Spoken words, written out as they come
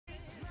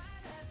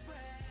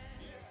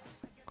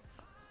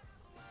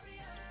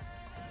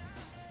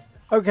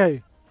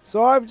Okay,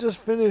 so I've just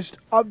finished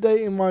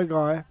updating my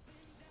guy.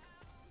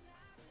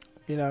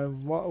 You know,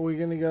 what are we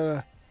gonna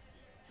go?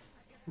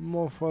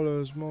 More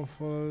followers,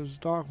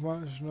 dark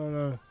match,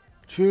 no.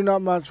 Tune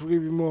up match will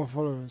give you more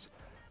followers.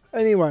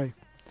 Anyway,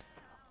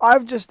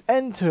 I've just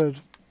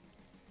entered,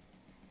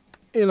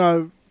 you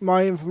know,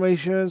 my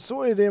information,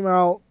 sorted him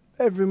out,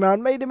 every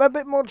man, made him a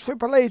bit more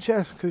Triple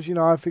H-esque, because, you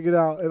know, I figured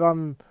out if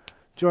I'm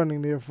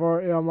joining the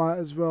Authority, I might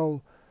as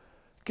well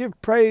give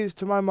praise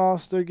to my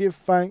master, give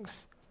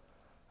thanks.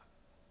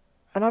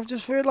 And I've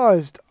just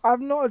realised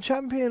I'm not a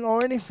champion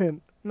or anything.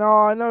 Now,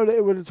 I know that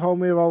it would have told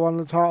me if I won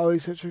the title,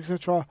 etc,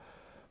 etc.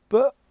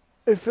 But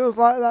it feels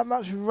like that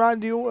match with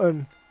Randy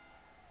Orton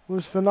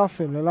was for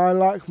nothing. And I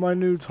like my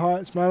new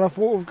tights, man. I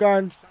thought of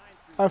going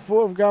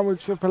with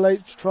Triple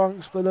H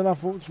trunks, but then I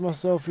thought to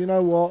myself, you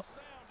know what?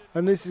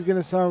 And this is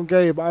going to sound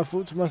gay, but I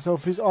thought to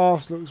myself, his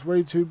arse looks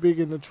way too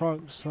big in the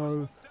trunks.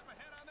 So,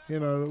 you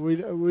know, we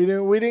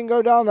didn't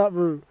go down that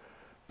route.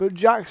 But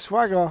Jack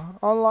Swagger,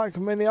 unlike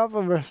many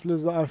other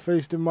wrestlers that I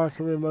faced in my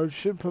career mode,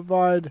 should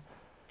provide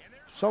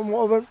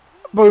somewhat of a...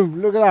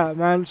 Boom, look at that,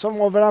 man.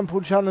 Somewhat of an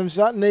ample challenge.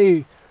 That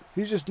knee,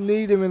 you just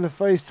kneed him in the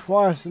face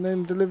twice and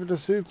then delivered a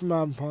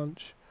Superman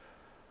punch.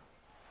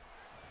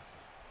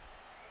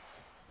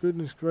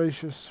 Goodness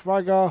gracious.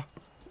 Swagger.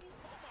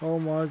 Oh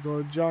my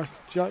god, Jack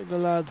the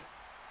lad.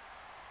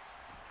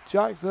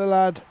 Jack the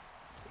lad.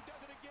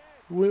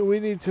 We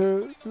need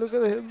to look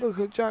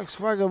at Jack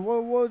Swagger.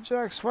 What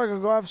Jack Swagger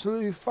got?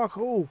 Absolutely fuck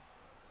all.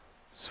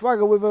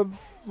 Swagger with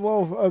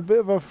a bit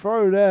of a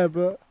throw there,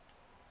 but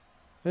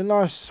a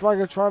nice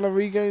Swagger trying to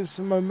regain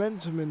some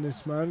momentum in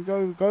this, man.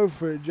 Go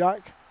for it,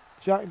 Jack.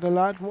 Jack the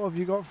lad. What have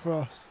you got for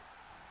us?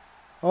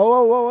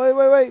 Oh,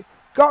 wait.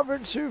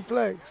 Gut-wrench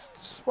suplex.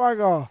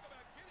 Swagger.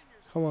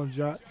 Come on,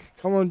 Jack.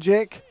 Come on,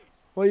 Jack.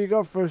 What you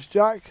got for us,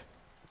 Jack?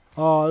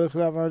 Oh, look at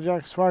that, man.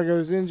 Jack Swagger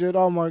is injured.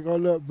 Oh my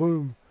god, look,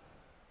 boom.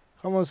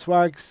 Come on,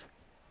 Swags.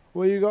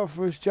 What you got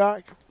for us,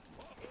 Jack?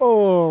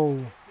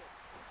 Oh.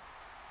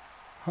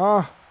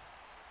 Huh?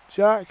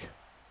 Jack?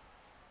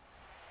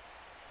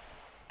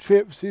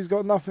 Trips, he's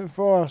got nothing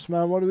for us,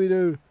 man. What do we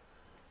do?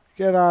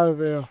 Get out of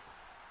here.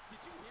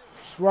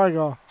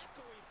 Swagger.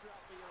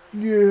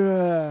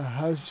 Yeah,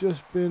 has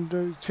just been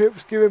doing...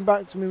 Trips, give him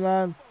back to me,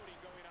 man.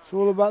 It's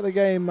all about the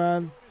game,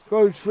 man.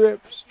 Go,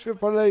 Trips.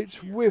 Triple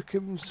H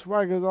whipping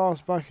Swagger's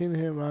ass back in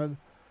here, man.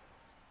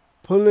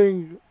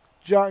 Pulling...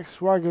 Jack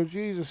Swagger,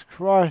 Jesus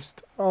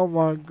Christ, oh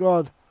my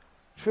god.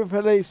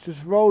 Triple H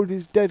just rolled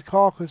his dead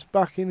carcass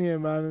back in here,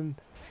 man, and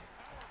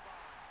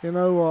you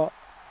know what?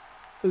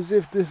 As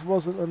if this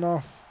wasn't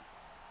enough.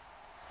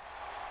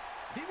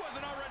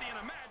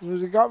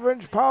 There's a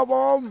gut-wrench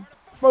powerbomb.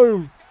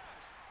 Boom.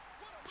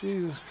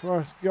 Jesus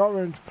Christ,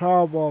 gut-wrench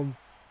powerbomb.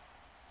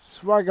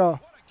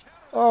 Swagger.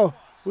 Oh,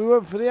 we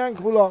went for the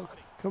ankle lock.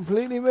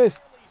 Completely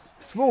missed.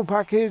 Small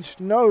package.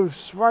 No,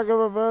 Swagger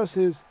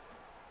reverses.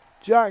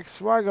 Jack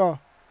Swagger.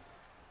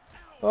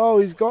 Oh,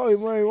 he's got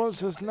him where he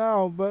wants us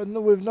now, but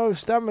with no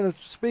stamina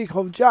to speak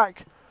of.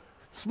 Jack.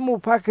 Small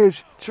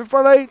package.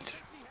 Triple H.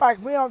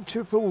 Back me up,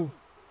 Triple.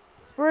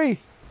 3.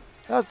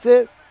 That's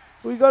it.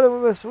 We got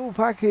him with a small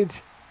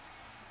package.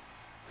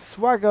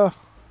 Swagger.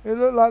 It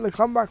looked like the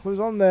comeback was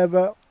on there,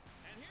 but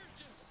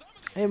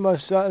it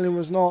most certainly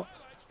was not.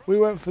 We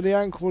went for the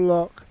ankle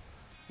lock.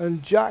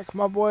 And Jack,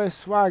 my boy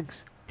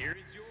Swags,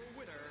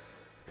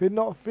 could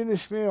not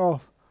finish me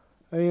off.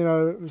 And, you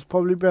know, it was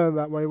probably better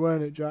that way,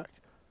 weren't it, Jack?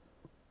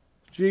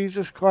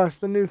 Jesus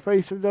Christ, the new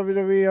face of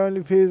WWE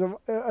only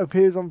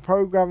appears on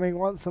programming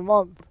once a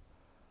month,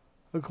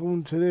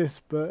 according to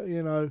this. But,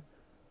 you know,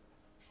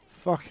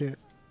 fuck it.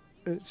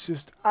 It's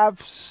just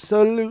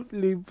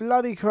absolutely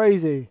bloody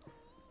crazy.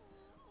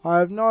 I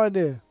have no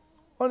idea.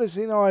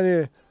 Honestly, no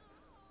idea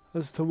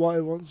as to what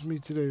it wants me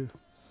to do.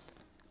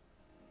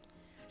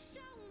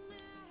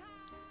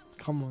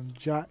 Come on,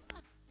 Jack.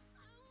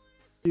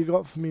 What you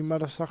got for me,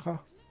 mother sucker?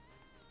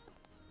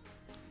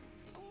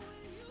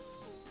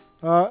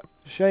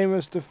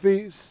 Sheamus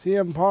defeats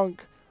CM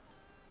Punk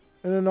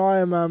in an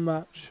Iron Man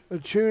match. A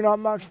tune-up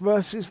match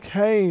versus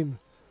Kane.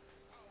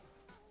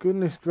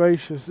 Goodness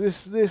gracious.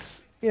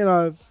 This, you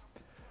know,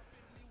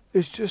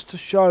 it's just a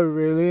show,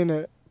 really, isn't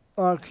it?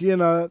 Like, you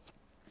know,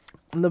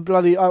 the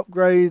bloody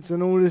upgrades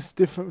and all this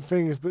different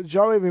things. But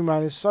Joe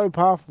Everyman is so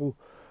powerful.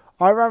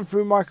 I ran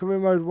through my career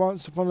mode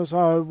once upon a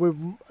time with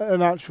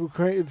an actual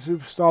created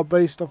superstar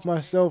based off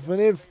myself.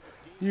 And if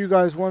you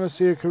guys want to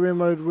see a career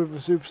mode with a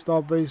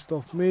superstar based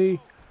off me,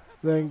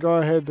 then go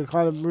ahead. The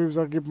kind of moves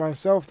I give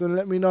myself, then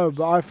let me know.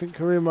 But I think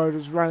career mode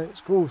has ran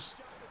its course,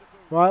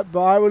 right?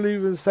 But I will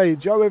even say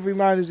Joe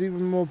Everyman is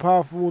even more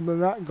powerful than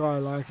that guy.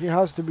 Like, he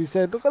has to be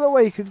said. Look at the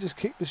way he can just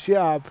kick the shit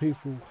out of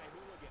people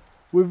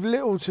with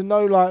little to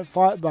no like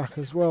fight back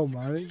as well,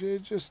 man.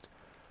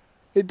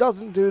 It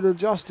doesn't do the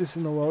justice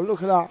in the world.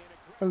 Look at that.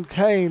 And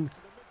Kane,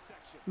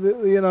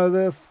 you know,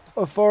 the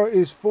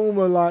Authority's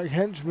former like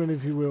henchman,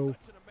 if you will,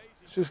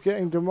 just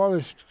getting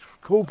demolished.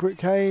 Corporate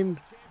Kane,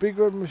 Big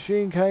Red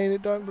Machine Kane,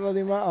 it don't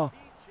bloody matter.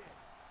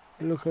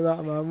 Look at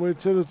that, man. We're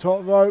to the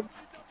top rope.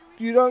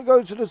 You don't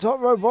go to the top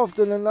rope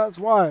often, and that's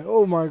why.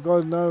 Oh my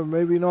God, no,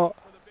 maybe not.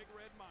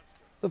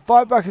 The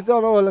fight back is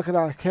on. Oh, look at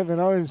that Kevin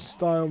Owens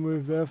style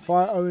move there.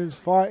 Fight Owens,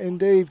 fight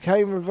indeed.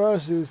 Kane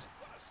reverses.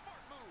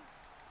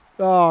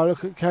 Oh,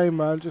 look at Kane,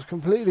 man, just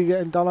completely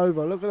getting done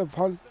over. Look at the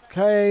punch.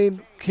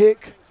 Kane,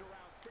 kick.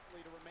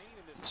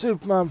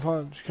 Superman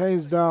punch.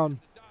 Kane's down.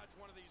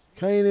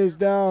 Kane is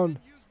down.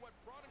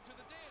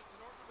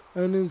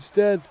 And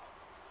instead,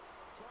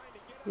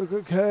 look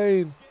at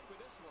Kane.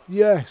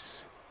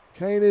 Yes.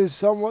 Kane is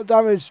somewhat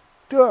damaged.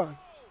 Duh.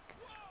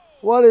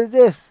 What is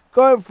this?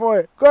 Going for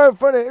it. Going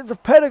for it. It's a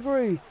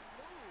pedigree.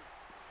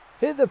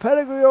 Hit the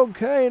pedigree on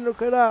Kane.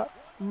 Look at that.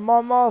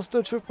 My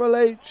master Triple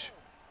H.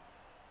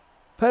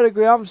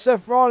 Pedigree. I'm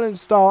Seth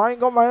Rollins style. I ain't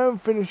got my own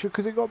finisher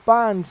because it got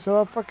banned. So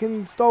I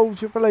fucking stole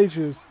Triple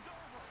H's.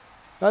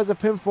 That's a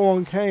pinfall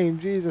on Kane.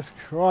 Jesus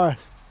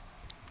Christ.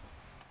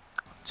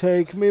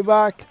 Take me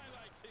back.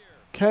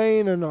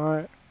 Kane and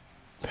I.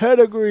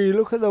 Pedigree.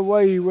 Look at the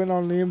way he went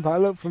on the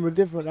impact. Look from a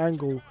different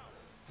angle.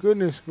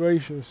 Goodness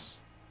gracious.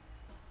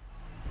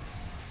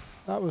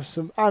 That was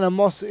some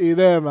animosity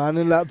there, man,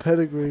 in that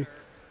pedigree.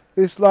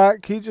 It's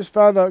like he just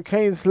found out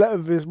Kane slept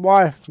with his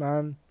wife,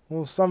 man.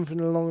 Or something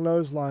along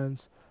those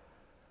lines.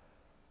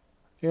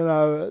 You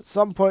know, at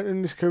some point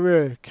in his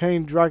career,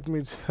 Kane dragged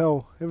me to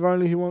hell. If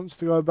only he wants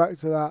to go back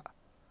to that.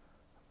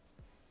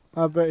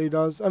 I bet he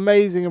does.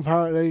 Amazing,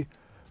 apparently.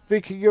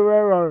 Vicky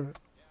Guerrero,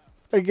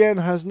 again,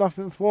 has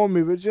nothing for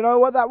me. But you know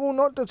what? That will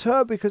not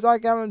deter, because I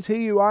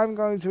guarantee you I'm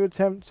going to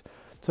attempt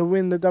to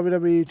win the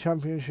WWE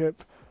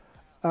Championship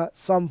at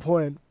some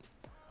point.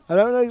 I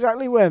don't know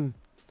exactly when.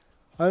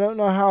 I don't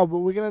know how, but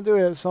we're going to do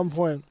it at some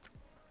point.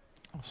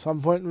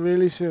 Some point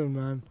really soon,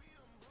 man.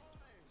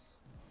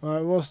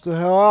 Alright, what's the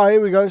hell? Ah,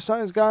 here we go.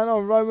 Something's going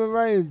on. Roman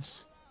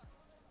Reigns.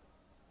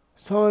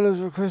 Someone has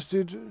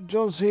requested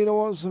John Cena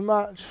wants a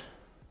match.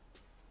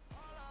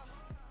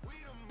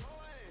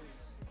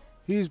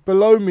 He's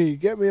below me.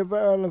 Get me a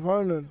better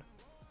opponent.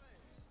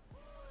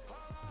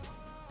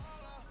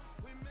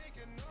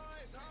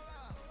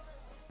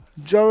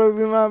 Joe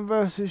Everyman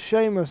versus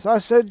Sheamus. I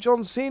said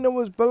John Cena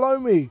was below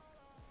me.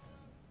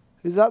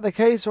 Is that the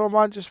case, or am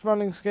I just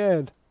running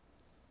scared?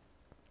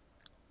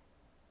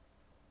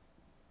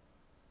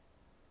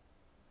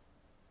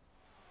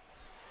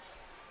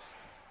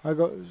 I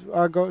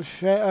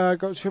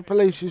got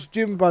Triple H's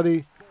gym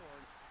buddy.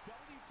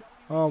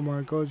 Oh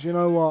my God! You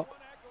know what?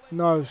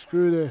 No,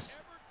 screw this.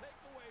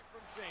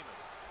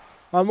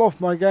 I'm off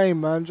my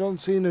game, man. John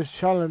Cena's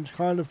challenge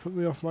kind of put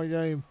me off my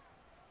game.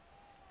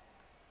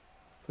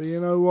 But you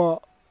know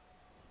what?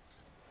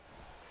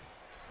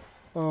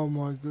 Oh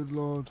my good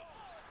Lord.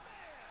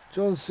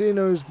 John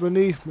Cena is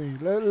beneath me.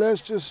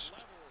 Let's just...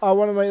 I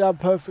want to make that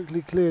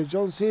perfectly clear.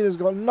 John Cena's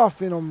got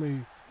nothing on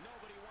me.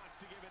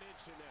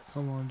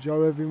 Come on,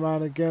 Joe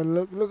Everyman again.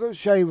 Look at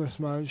Sheamus,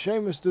 man.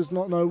 Sheamus does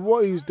not know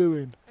what he's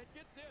doing.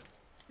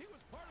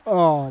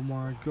 Oh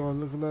my God,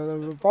 look at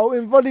that.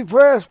 Revolting body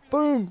press.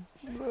 Boom.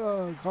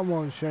 Oh, come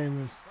on,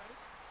 Sheamus.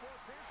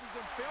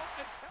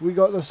 We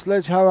got the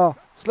sledgehammer.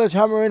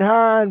 Sledgehammer in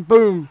hand.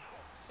 Boom.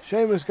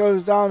 Sheamus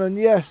goes down, and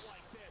yes,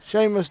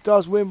 Sheamus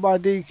does win by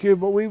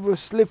DQ, but we were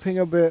slipping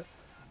a bit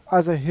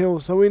as a heel,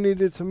 so we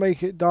needed to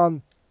make it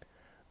done.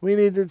 We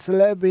needed to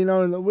let it be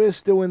known that we're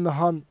still in the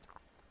hunt.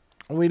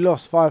 And we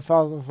lost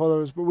 5,000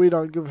 followers, but we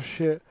don't give a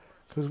shit,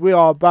 because we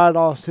are a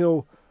badass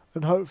heel,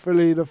 and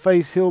hopefully the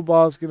face heel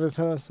bar is going to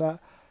tell us that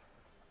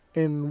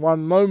in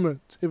one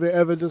moment, if it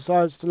ever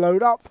decides to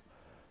load up,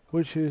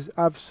 which is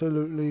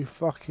absolutely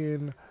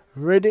fucking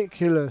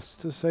ridiculous,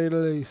 to say the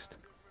least.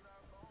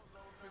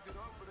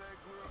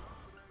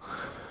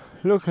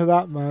 Look at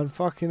that, man.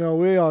 Fucking hell,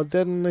 we are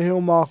dead on the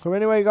hill marker.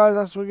 Anyway, guys,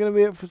 that's going to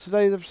be it for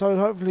today's episode.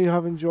 Hopefully you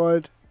have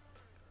enjoyed.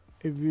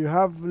 If you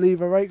have,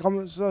 leave a rate,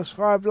 comment,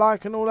 subscribe,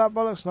 like, and all that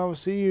bollocks, and I will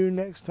see you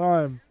next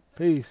time.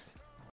 Peace.